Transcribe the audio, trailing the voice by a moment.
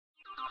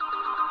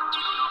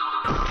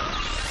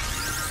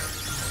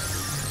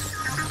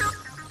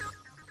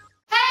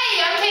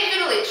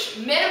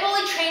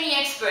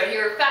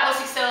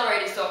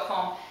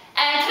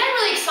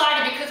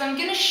because I'm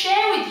going to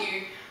share with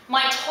you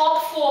my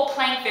top 4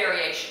 plank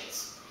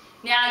variations.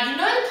 Now, you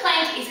know the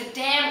plank is a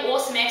damn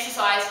awesome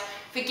exercise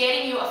for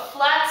getting you a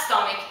flat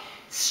stomach,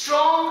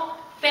 strong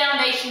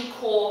foundation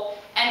core,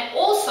 and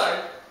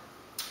also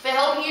for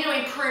helping you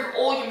to improve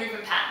all your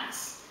movement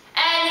patterns.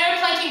 And you know,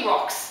 planking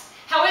rocks.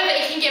 However,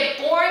 it can get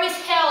boring as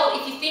hell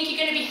if you think you're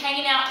going to be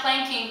hanging out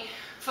planking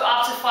for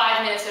up to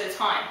 5 minutes at a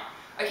time.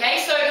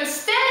 Okay, so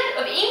instead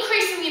of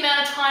increasing the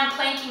amount of time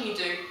planking you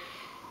do,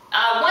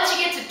 once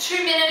you get to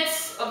 2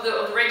 minutes of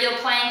the regular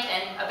plank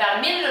and about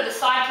a minute of the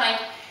side plank,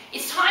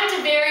 it's time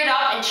to vary it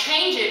up and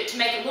change it to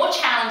make it more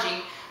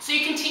challenging so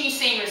you continue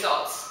seeing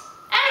results.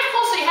 And of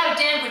course, so you have a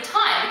damn good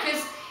time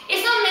because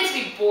it's not meant to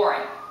be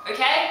boring,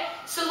 okay?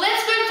 So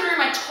let's go through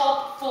my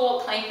top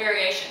 4 plank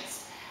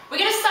variations. We're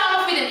going to start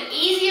off with an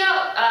easier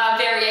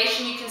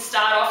variation you can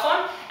start off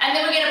on, and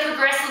then we're going to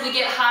progressively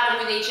get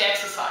harder with each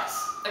exercise,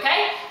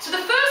 okay? So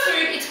the first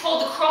move is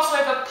called the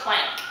crossover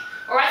plank.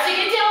 Alright, so you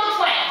get down on the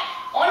plank,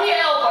 on your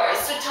elbows,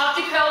 so tuck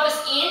your pelvis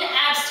in,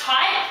 abs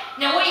tight.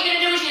 Now what you're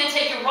going to do is you're going to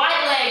take your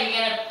right leg, you're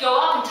going to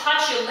go up and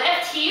touch your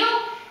left heel,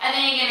 and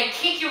then you're going to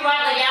kick your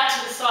right leg out to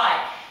the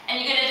side. And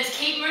you're going to just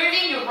keep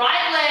moving your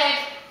right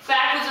leg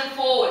backwards and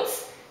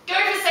forwards. Go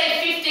for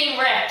say 15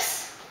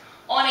 reps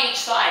on each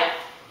side.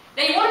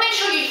 Now you want to make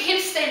sure your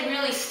hips stay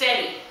really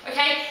steady,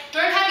 okay?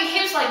 Don't have your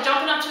hips like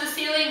jumping up to the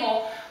ceiling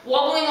or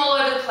wobbling all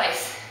over the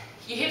place.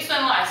 Your hips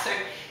don't lie, so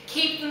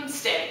keep them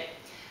steady.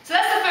 So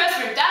that's the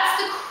first move.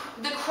 That's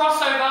the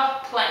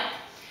crossover plank.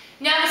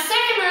 Now the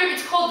second move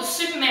is called the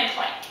Superman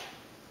plank.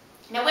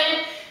 Now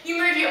when you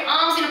move your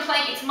arms in a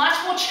plank, it's much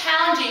more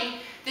challenging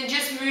than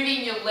just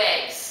moving your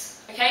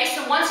legs. Okay,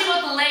 so once you've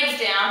got the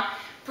legs down,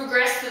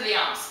 progress to the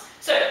arms.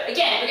 So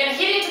again, we're going to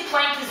hit into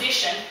plank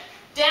position,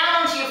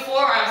 down onto your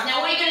forearms.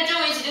 Now what you're going to do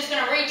is you're just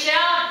going to reach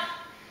out,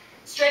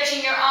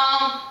 stretching your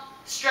arm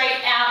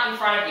straight out in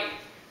front of you.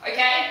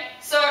 Okay,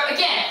 so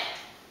again,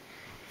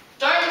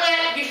 don't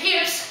let your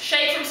hips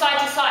shake from side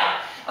to side.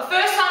 A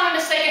first time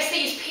mistake I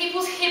see is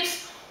people's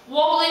hips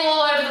wobbling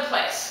all over the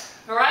place.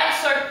 Alright,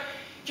 so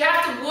you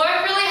have to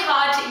work really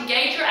hard to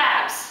engage your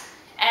abs,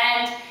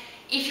 and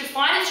if you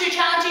find it too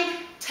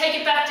challenging, take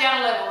it back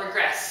down a level,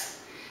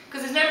 regress.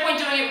 Because there's no point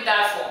doing it with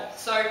that form.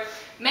 So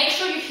make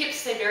sure your hips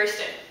stay very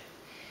steady.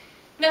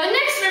 Now the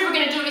next move we're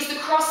going to do is the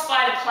cross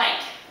spider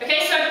plank.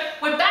 Okay, so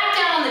we're back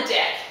down on the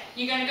deck.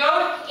 You're going to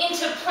go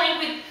into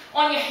plank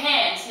on your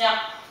hands.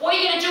 Now what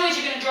you're going to do is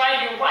you're going to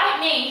drive your right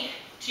knee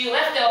to your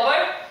left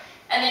elbow,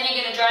 and then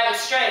you're going to drive it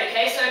straight.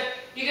 Okay, so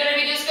you're going to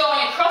be just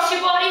going across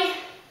your body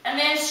and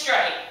then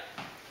straight.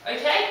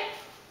 Okay,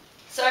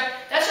 so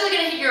that's really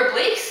going to hit your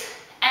obliques,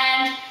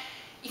 and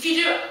if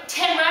you do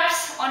 10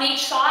 reps on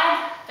each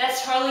side,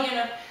 that's totally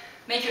going to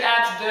make your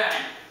abs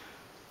burn.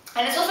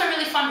 And it's also a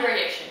really fun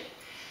variation.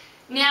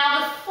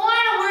 Now the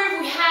final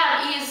move we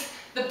have is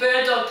the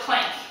bird dog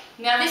plank.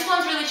 Now this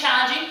one's really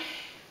challenging.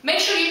 Make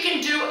sure you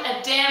can do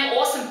a damn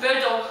awesome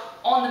bird dog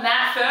on the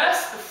mat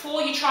first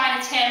before you try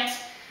and attempt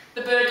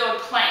the bird dog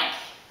plank.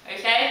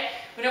 Okay?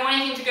 We don't want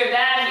anything to go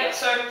bad here.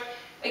 So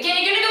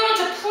again, you're going to go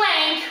into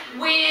plank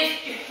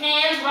with your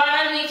hands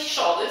right underneath your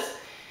shoulders.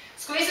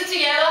 Squeeze it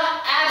together,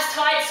 abs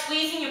tight,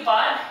 squeezing your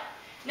butt.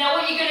 Now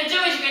what you're going to do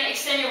is you're going to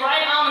extend your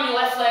right arm and your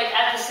left leg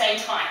at the same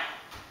time.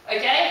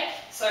 Okay?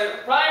 So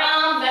right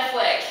arm, left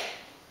leg.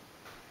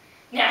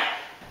 Now,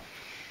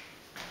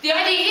 the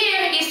idea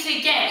here is to,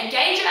 again,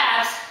 engage your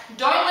abs,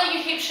 don't let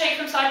your hips shake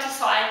from side to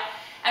side,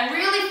 and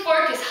really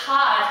focus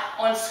hard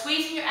on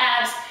squeezing your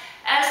abs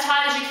as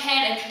tight as you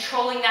can and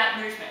controlling that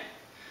movement.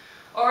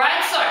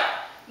 Alright, so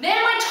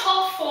they're my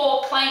top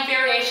 4 plank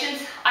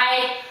variations.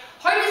 I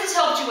hope this has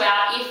helped you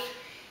out. If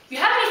you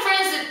have any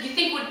friends that you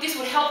think this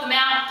would help them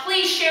out,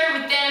 please share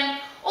it with them.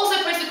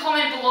 Also post a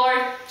comment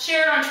below,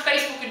 share it on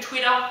Facebook and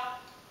Twitter,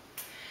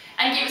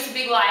 and give us a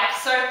big like.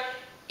 So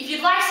if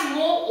you'd like some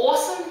more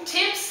awesome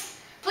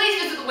tips,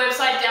 please visit the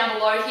website down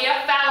below here,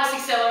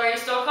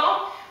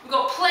 fatlosaccelerators.com. We've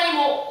got plenty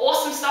more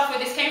awesome stuff where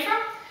this came from.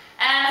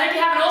 And I hope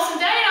you have an awesome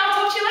day, and I'll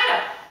talk to you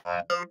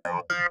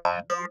later.